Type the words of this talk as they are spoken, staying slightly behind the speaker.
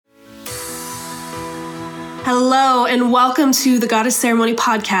Hello, and welcome to the Goddess Ceremony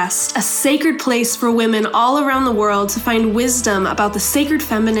Podcast, a sacred place for women all around the world to find wisdom about the sacred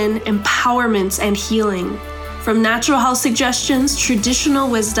feminine, empowerment, and healing. From natural health suggestions, traditional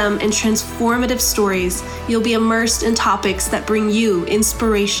wisdom, and transformative stories, you'll be immersed in topics that bring you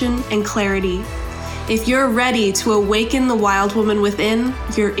inspiration and clarity. If you're ready to awaken the wild woman within,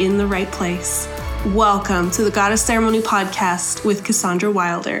 you're in the right place. Welcome to the Goddess Ceremony Podcast with Cassandra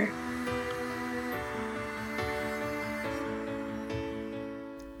Wilder.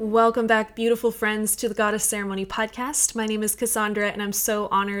 Welcome back, beautiful friends, to the Goddess Ceremony Podcast. My name is Cassandra, and I'm so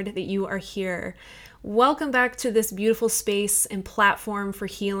honored that you are here. Welcome back to this beautiful space and platform for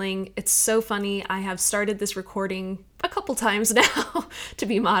healing. It's so funny. I have started this recording a couple times now, to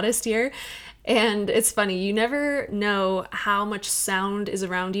be modest here. And it's funny, you never know how much sound is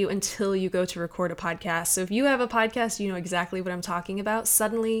around you until you go to record a podcast. So if you have a podcast, you know exactly what I'm talking about.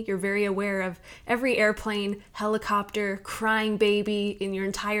 Suddenly, you're very aware of every airplane, helicopter, crying baby in your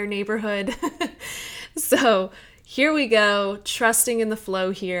entire neighborhood. So here we go, trusting in the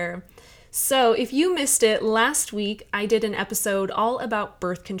flow here. So if you missed it, last week I did an episode all about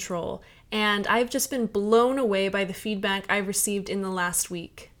birth control. And I've just been blown away by the feedback I've received in the last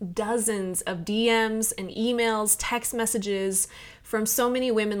week. Dozens of DMs and emails, text messages from so many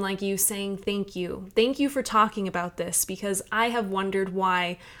women like you saying thank you. Thank you for talking about this because I have wondered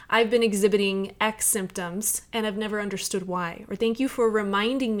why I've been exhibiting X symptoms and I've never understood why. Or thank you for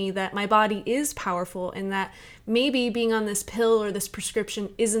reminding me that my body is powerful and that maybe being on this pill or this prescription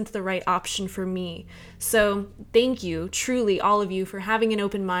isn't the right option for me. So thank you, truly, all of you, for having an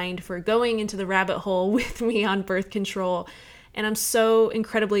open mind, for going into the rabbit hole with me on birth control. And I'm so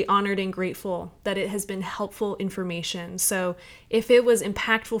incredibly honored and grateful that it has been helpful information. So if it was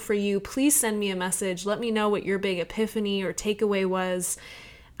impactful for you, please send me a message. Let me know what your big epiphany or takeaway was.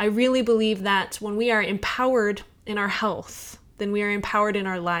 I really believe that when we are empowered in our health, then we are empowered in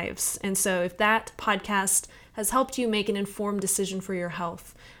our lives. And so if that podcast has helped you make an informed decision for your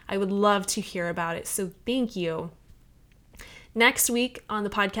health, I would love to hear about it. So thank you. Next week on the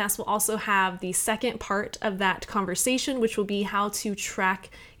podcast, we'll also have the second part of that conversation, which will be how to track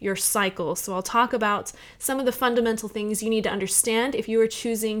your cycle. So I'll talk about some of the fundamental things you need to understand if you are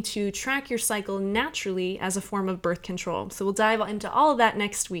choosing to track your cycle naturally as a form of birth control. So we'll dive into all of that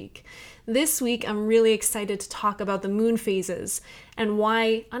next week. This week, I'm really excited to talk about the moon phases and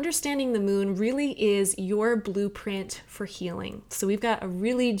why understanding the moon really is your blueprint for healing. So we've got a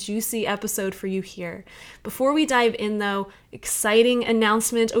really juicy episode for you here. Before we dive in though, exciting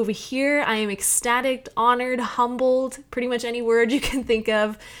announcement over here. I am ecstatic, honored, humbled, pretty much any word you can think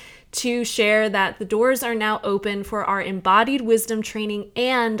of, to share that the doors are now open for our Embodied Wisdom training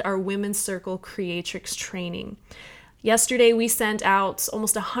and our Women's Circle Creatrix training. Yesterday, we sent out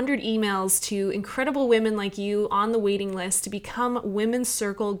almost 100 emails to incredible women like you on the waiting list to become Women's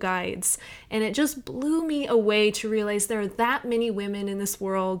Circle guides. And it just blew me away to realize there are that many women in this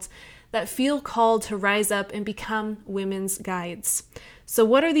world that feel called to rise up and become women's guides. So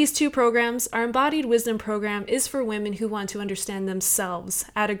what are these two programs? Our Embodied Wisdom program is for women who want to understand themselves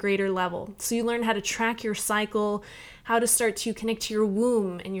at a greater level. So you learn how to track your cycle, how to start to connect to your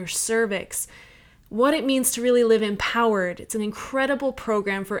womb and your cervix, what it means to really live empowered. It's an incredible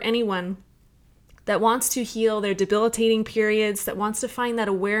program for anyone that wants to heal their debilitating periods, that wants to find that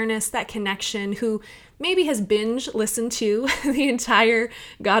awareness, that connection, who maybe has binge listened to the entire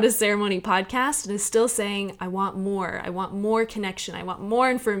Goddess Ceremony podcast and is still saying, I want more connection, I want more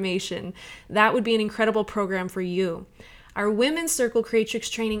information. That would be an incredible program for you. Our Women's Circle Creatrix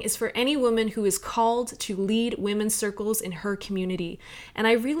training is for any woman who is called to lead women's circles in her community. And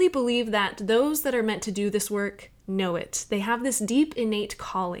I really believe that those that are meant to do this work know it. They have this deep innate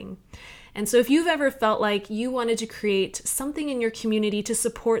calling. And so if you've ever felt like you wanted to create something in your community to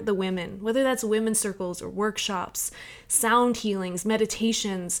support the women, whether that's women's circles or workshops, sound healings,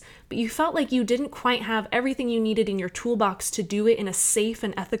 meditations, but you felt like you didn't quite have everything you needed in your toolbox to do it in a safe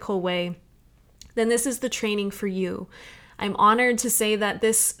and ethical way, then this is the training for you. I'm honored to say that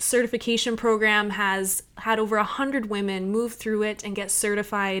this certification program has had over 100 women move through it and get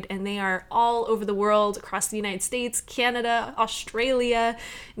certified, and they are all over the world, across the United States, Canada, Australia,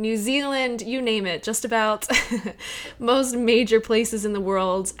 New Zealand, you name it. Just about most major places in the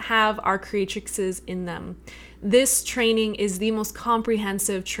world have our creatrixes in them. This training is the most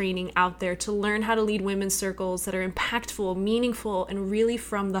comprehensive training out there to learn how to lead women's circles that are impactful, meaningful, and really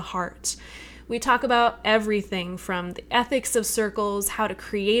from the heart. We talk about everything from the ethics of circles, how to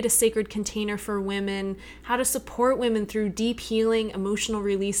create a sacred container for women, how to support women through deep healing, emotional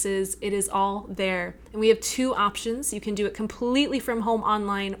releases. It is all there. And we have two options. You can do it completely from home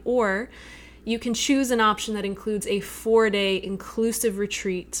online, or you can choose an option that includes a 4-day inclusive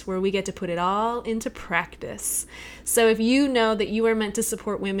retreat where we get to put it all into practice. So if you know that you are meant to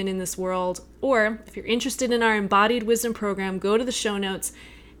support women in this world, or if you're interested in our Embodied Wisdom program, go to the show notes.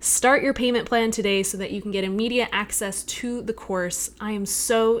 Start your payment plan today so that you can get immediate access to the course. I am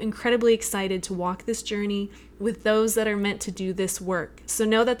so incredibly excited to walk this journey with those that are meant to do this work. So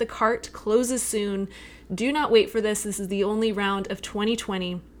know that the cart closes soon. Do not wait for this. This is the only round of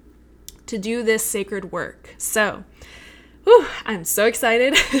 2020 to do this sacred work. So, I'm so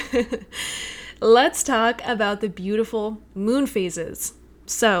excited. Let's talk about the beautiful moon phases.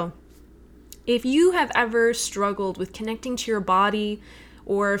 So, if you have ever struggled with connecting to your body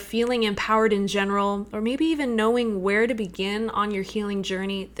or feeling empowered in general, or maybe even knowing where to begin on your healing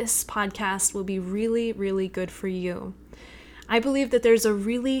journey, this podcast will be really, really good for you. I believe that there's a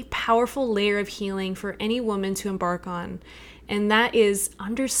really powerful layer of healing for any woman to embark on, and that is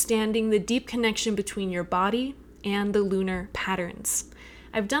understanding the deep connection between your body and the lunar patterns.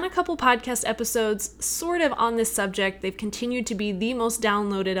 I've done a couple podcast episodes sort of on this subject. They've continued to be the most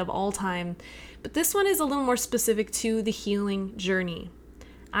downloaded of all time, but this one is a little more specific to the healing journey.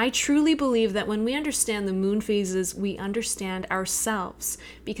 I truly believe that when we understand the moon phases, we understand ourselves,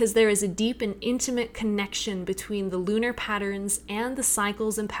 because there is a deep and intimate connection between the lunar patterns and the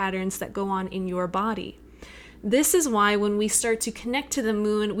cycles and patterns that go on in your body. This is why when we start to connect to the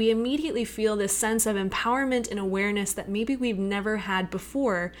moon, we immediately feel this sense of empowerment and awareness that maybe we've never had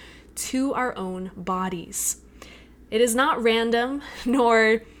before to our own bodies. It is not random,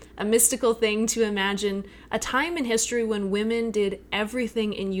 nor a mystical thing to imagine a time in history when women did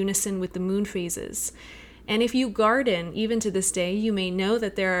everything in unison with the moon phases. And if you garden, even to this day, you may know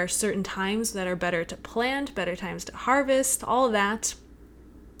that there are certain times that are better to plant, better times to harvest, all of that.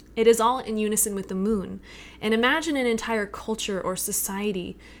 It is all in unison with the moon. And imagine an entire culture or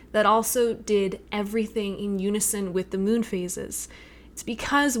society that also did everything in unison with the moon phases. It's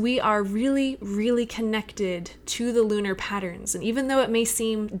because we are really, really connected to the lunar patterns. And even though it may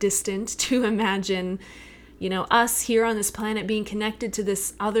seem distant to imagine, us here on this planet being connected to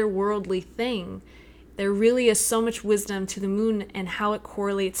this otherworldly thing, there really is so much wisdom to the moon and how it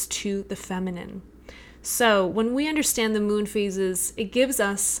correlates to the feminine. So when we understand the moon phases, it gives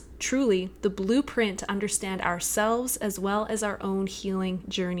us truly the blueprint to understand ourselves as well as our own healing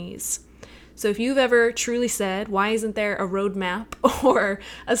journeys. So if you've ever truly said, why isn't there a roadmap or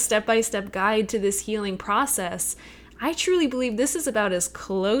a step-by-step guide to this healing process? I truly believe this is about as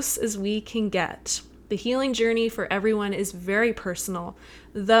close as we can get. The healing journey for everyone is very personal,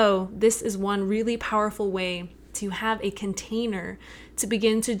 though this is one really powerful way to have a container to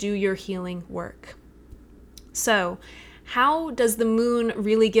begin to do your healing work. So, how does the moon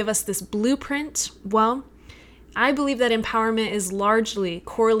really give us this blueprint? Well, I believe that empowerment is largely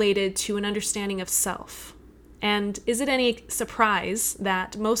correlated to an understanding of self. And is it any surprise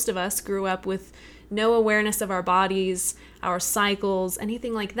that most of us grew up with no awareness of our bodies, our cycles,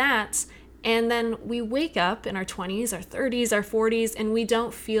 anything like that, and then we wake up in our 20s, our 30s, our 40s, and we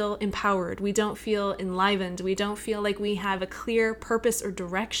don't feel empowered, we don't feel enlivened, we don't feel like we have a clear purpose or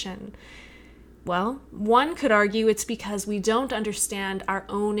direction? Well, one could argue it's because we don't understand our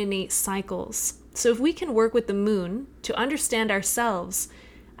own innate cycles. So if we can work with the moon to understand ourselves,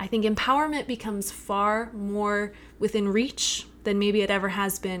 I think empowerment becomes far more within reach than maybe it ever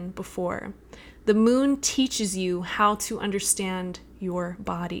has been before. The moon teaches you how to understand your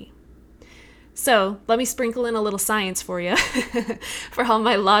body. So let me sprinkle in a little science for you. For all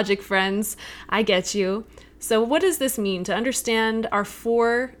my logic friends, I get you. So what does this mean to understand our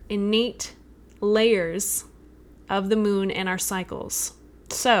 4 innate layers of the moon and our cycles?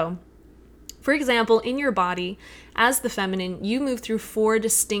 So, for example, in your body, as the feminine, you move through 4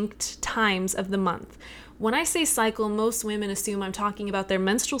 distinct times of the month. When I say cycle, most women assume I'm talking about their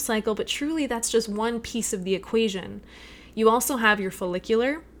menstrual cycle, but truly that's just one piece of the equation. You also have your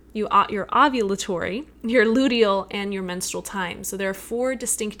follicular, your ovulatory, your luteal, and your menstrual time. So there are 4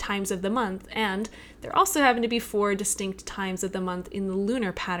 distinct times of the month, and there also happen to be 4 distinct times of the month in the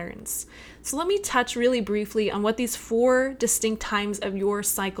lunar patterns. So let me touch really briefly on what these 4 distinct times of your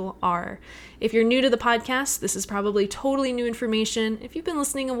cycle are. If you're new to the podcast, this is probably totally new information. If you've been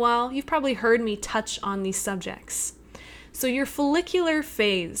listening a while, you've probably heard me touch on these subjects. So your follicular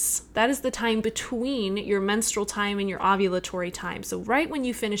phase, that is the time between your menstrual time and your ovulatory time. So right when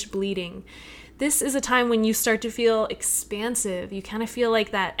you finish bleeding, this is a time when you start to feel expansive. You kind of feel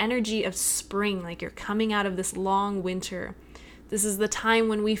like that energy of spring, like you're coming out of this long winter. This is the time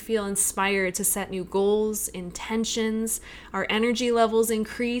when we feel inspired to set new goals, intentions, our energy levels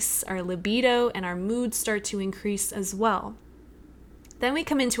increase, our libido and our mood start to increase as well. Then we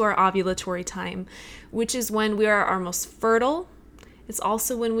come into our ovulatory time, which is when we are our most fertile. It's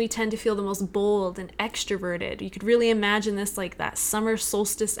also when we tend to feel the most bold and extroverted. You could really imagine this like that summer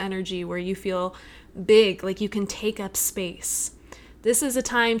solstice energy where you feel big, like you can take up space. This is a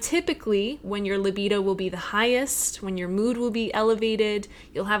time typically when your libido will be the highest, when your mood will be elevated,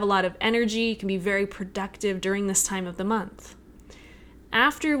 you'll have a lot of energy, you can be very productive during this time of the month.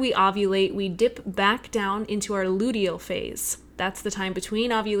 After we ovulate, we dip back down into our luteal phase. That's the time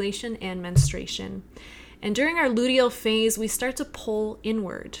between ovulation and menstruation. And during our luteal phase, we start to pull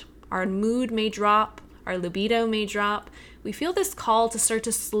inward. Our mood may drop, our libido may drop. We feel this call to start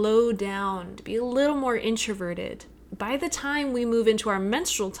to slow down, to be a little more introverted. By the time we move into our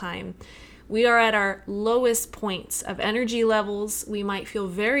menstrual time, we are at our lowest points of energy levels. We might feel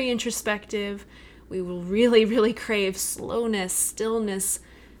very introspective. We will really, really crave slowness, stillness,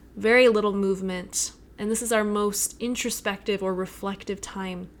 very little movement. And this is our most introspective or reflective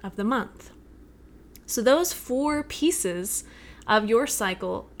time of the month. So those 4 pieces of your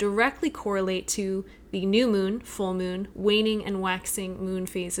cycle directly correlate to the new moon, full moon, waning and waxing moon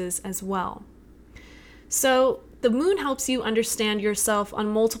phases as well. So the moon helps you understand yourself on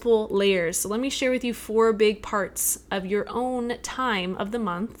multiple layers. So let me share with you 4 big parts of your own time of the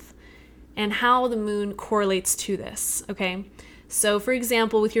month and how the moon correlates to this, okay? So for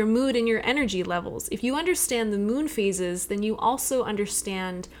example, with your mood and your energy levels, if you understand the moon phases, then you also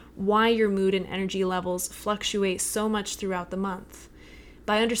understand why your mood and energy levels fluctuate so much throughout the month.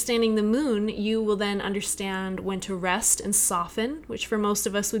 By understanding the moon, you will then understand when to rest and soften, which for most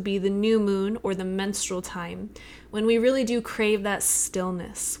of us would be the new moon or the menstrual time, when we really do crave that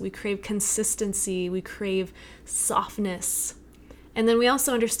stillness. We crave consistency, we crave softness. And then we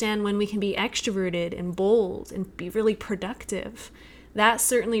also understand when we can be extroverted and bold and be really productive. That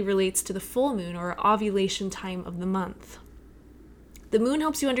certainly relates to the full moon or ovulation time of the month. The moon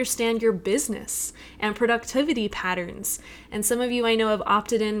helps you understand your business and productivity patterns. And some of you I know have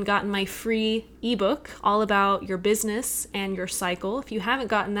opted in and gotten my free ebook all about your business and your cycle. If you haven't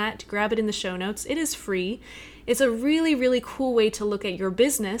gotten that, grab it in the show notes. It is free. It's a really, really cool way to look at your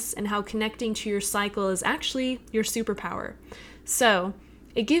business and how connecting to your cycle is actually your superpower. So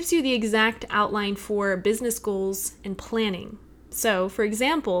it gives you the exact outline for business goals and planning. So, for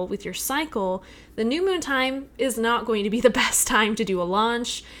example, with your cycle, the new moon time is not going to be the best time to do a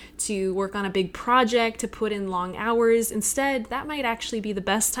launch, to work on a big project, to put in long hours. Instead, that might actually be the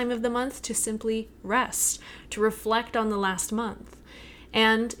best time of the month to simply rest, to reflect on the last month.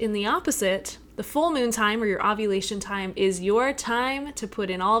 And in the opposite, the full moon time or your ovulation time is your time to put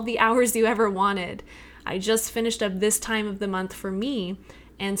in all of the hours you ever wanted. I just finished up this time of the month for me.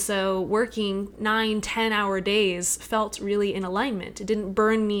 And so working 9-10 hour days felt really in alignment. It didn't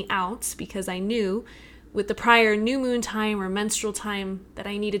burn me out because I knew with the prior new moon time or menstrual time that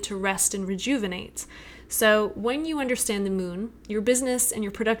I needed to rest and rejuvenate. So when you understand the moon, your business and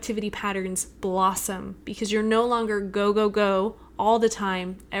your productivity patterns blossom because you're no longer go, go, go all the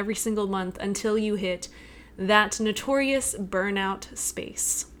time, every single month until you hit that notorious burnout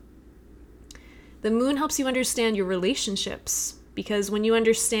space. The moon helps you understand your relationships. Because when you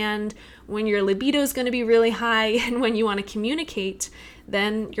understand when your libido is going to be really high and when you want to communicate,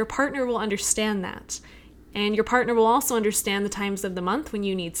 then your partner will understand that. And your partner will also understand the times of the month when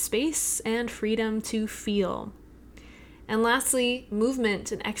you need space and freedom to feel. And lastly,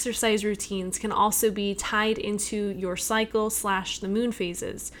 movement and exercise routines can also be tied into your cycle / the moon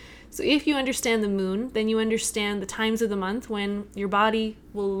phases. So if you understand the moon, then you understand the times of the month when your body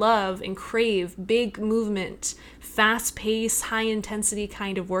will love and crave big movement, fast-paced, high-intensity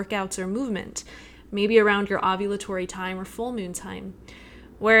kind of workouts or movement, maybe around your ovulatory time or full moon time.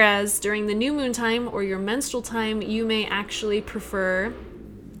 Whereas during the new moon time or your menstrual time, you may actually prefer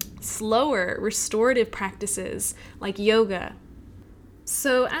slower, restorative practices like yoga.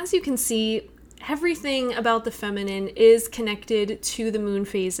 So as you can see, everything about the feminine is connected to the moon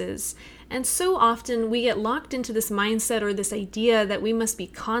phases. And so often we get locked into this mindset or this idea that we must be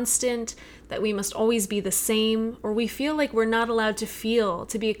constant, that we must always be the same, or we feel like we're not allowed to feel,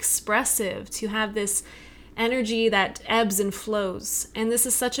 to be expressive, to have this energy that ebbs and flows. And this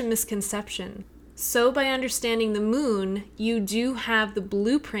is such a misconception. So by understanding the moon, you do have the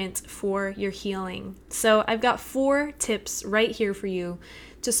blueprint for your healing. So I've got 4 tips right here for you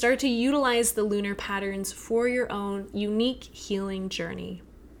to start to utilize the lunar patterns for your own unique healing journey.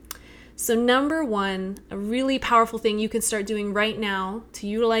 So number 1, a really powerful thing you can start doing right now to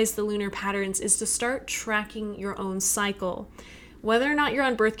utilize the lunar patterns is to start tracking your own cycle. Whether or not you're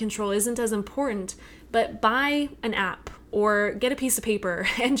on birth control isn't as important, but buy an app or get a piece of paper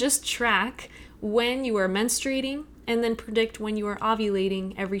and just track when you are menstruating and then predict when you are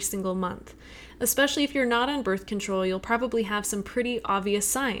ovulating every single month. Especially if you're not on birth control, you'll probably have some pretty obvious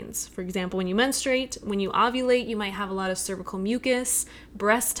signs. For example, when you menstruate, when you ovulate, you might have a lot of cervical mucus,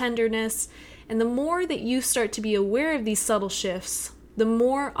 breast tenderness, and the more that you start to be aware of these subtle shifts, the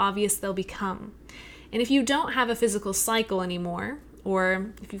more obvious they'll become. And if you don't have a physical cycle anymore,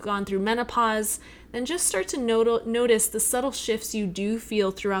 or if you've gone through menopause, then just start to notice the subtle shifts you do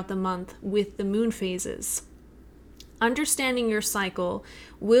feel throughout the month with the moon phases. Understanding your cycle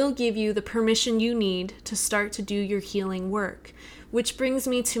will give you the permission you need to start to do your healing work, which brings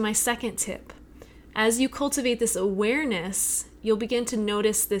me to my second tip. As you cultivate this awareness, you'll begin to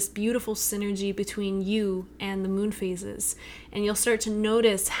notice this beautiful synergy between you and the moon phases, and you'll start to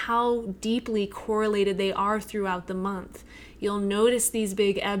notice how deeply correlated they are throughout the month. You'll notice these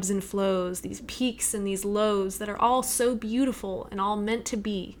big ebbs and flows, these peaks and these lows that are all so beautiful and all meant to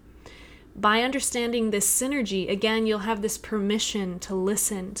be. By understanding this synergy, again, you'll have this permission to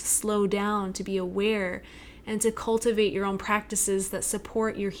listen, to slow down, to be aware, and to cultivate your own practices that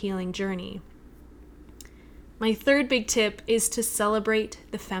support your healing journey. My third big tip is to celebrate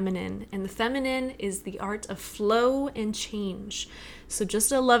the feminine, and the feminine is the art of flow and change. So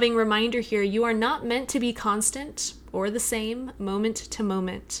just a loving reminder here, you are not meant to be constant or the same moment to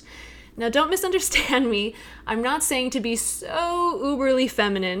moment. Now, don't misunderstand me. I'm not saying to be so uberly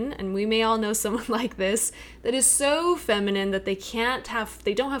feminine, and we may all know someone like this, that is so feminine that they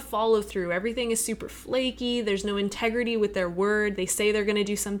don't have follow through. Everything is super flaky. There's no integrity with their word. They say they're going to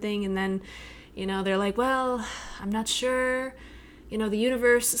do something, and then, they're like, well, I'm not sure. The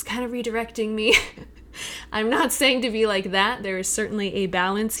universe is kind of redirecting me. I'm not saying to be like that. There is certainly a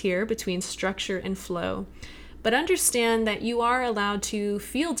balance here between structure and flow. But understand that you are allowed to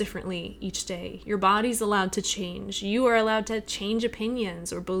feel differently each day. Your body's allowed to change. You are allowed to change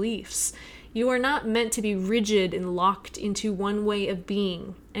opinions or beliefs. You are not meant to be rigid and locked into one way of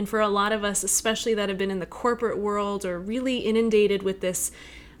being. And for a lot of us, especially that have been in the corporate world or really inundated with this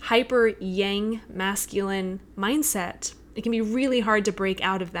hyper yang masculine mindset, it can be really hard to break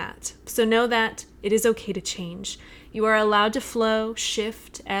out of that. So know that it is okay to change. You are allowed to flow,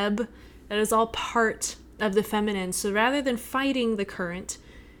 shift, ebb. That is all part of the feminine. So rather than fighting the current,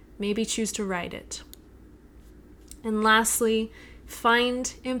 maybe choose to ride it. And lastly,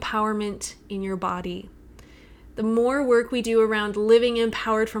 find empowerment in your body. The more work we do around living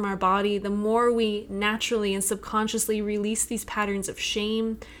empowered from our body, the more we naturally and subconsciously release these patterns of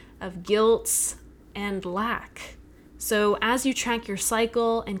shame, of guilt, and lack. So as you track your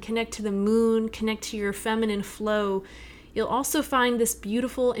cycle and connect to the moon, connect to your feminine flow, you'll also find this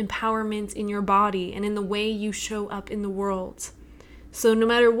beautiful empowerment in your body and in the way you show up in the world. So no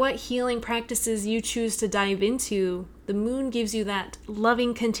matter what healing practices you choose to dive into, the moon gives you that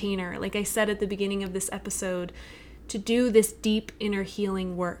loving container, like I said at the beginning of this episode, to do this deep inner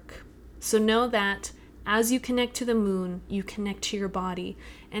healing work. So know that as you connect to the moon, you connect to your body.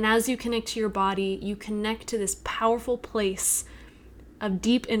 And as you connect to your body, you connect to this powerful place of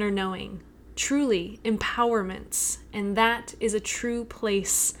deep inner knowing, truly empowerment. And that is a true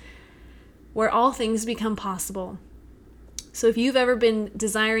place where all things become possible. So if you've ever been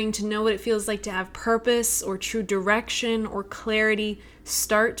desiring to know what it feels like to have purpose or true direction or clarity,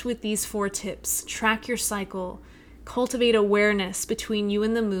 start with these 4 tips. Track your cycle, cultivate awareness between you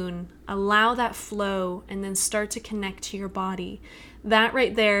and the moon, allow that flow, and then start to connect to your body. That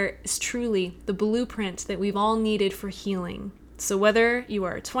right there is truly the blueprint that we've all needed for healing. So whether you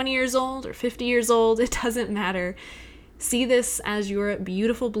are 20 years old or 50 years old, it doesn't matter. See this as your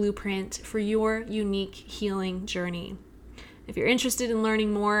beautiful blueprint for your unique healing journey. If you're interested in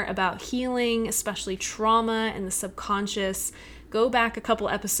learning more about healing, especially trauma and the subconscious, go back a couple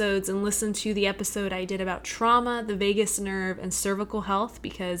episodes and listen to the episode I did about trauma, the vagus nerve, and cervical health,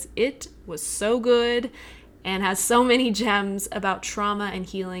 because it was so good and has so many gems about trauma and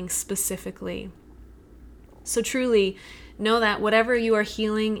healing specifically. So truly, know that whatever you are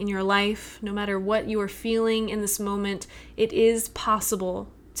healing in your life, no matter what you are feeling in this moment, it is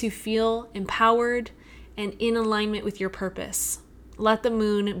possible to feel empowered and in alignment with your purpose. Let the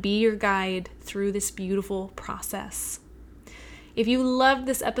moon be your guide through this beautiful process. If you loved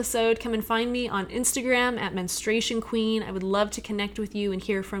this episode, come and find me on Instagram at Menstruation Queen. I would love to connect with you and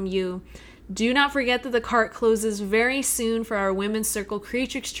hear from you. Do not forget that the cart closes very soon for our Women's Circle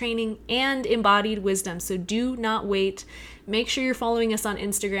Creatrix training and Embodied Wisdom, so do not wait. Make sure you're following us on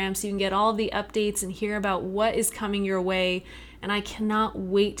Instagram so you can get all of the updates and hear about what is coming your way. And I cannot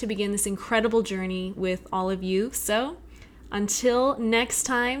wait to begin this incredible journey with all of you. So until next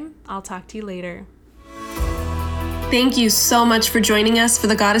time, I'll talk to you later. Thank you so much for joining us for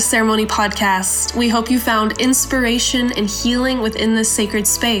the Goddess Ceremony podcast. We hope you found inspiration and healing within this sacred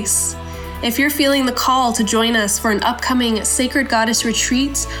space. If you're feeling the call to join us for an upcoming Sacred Goddess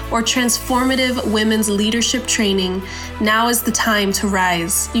retreat or transformative women's leadership training, now is the time to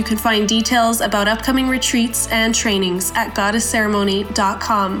rise. You can find details about upcoming retreats and trainings at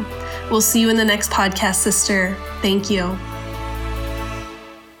goddessceremony.com. We'll see you in the next podcast, sister. Thank you.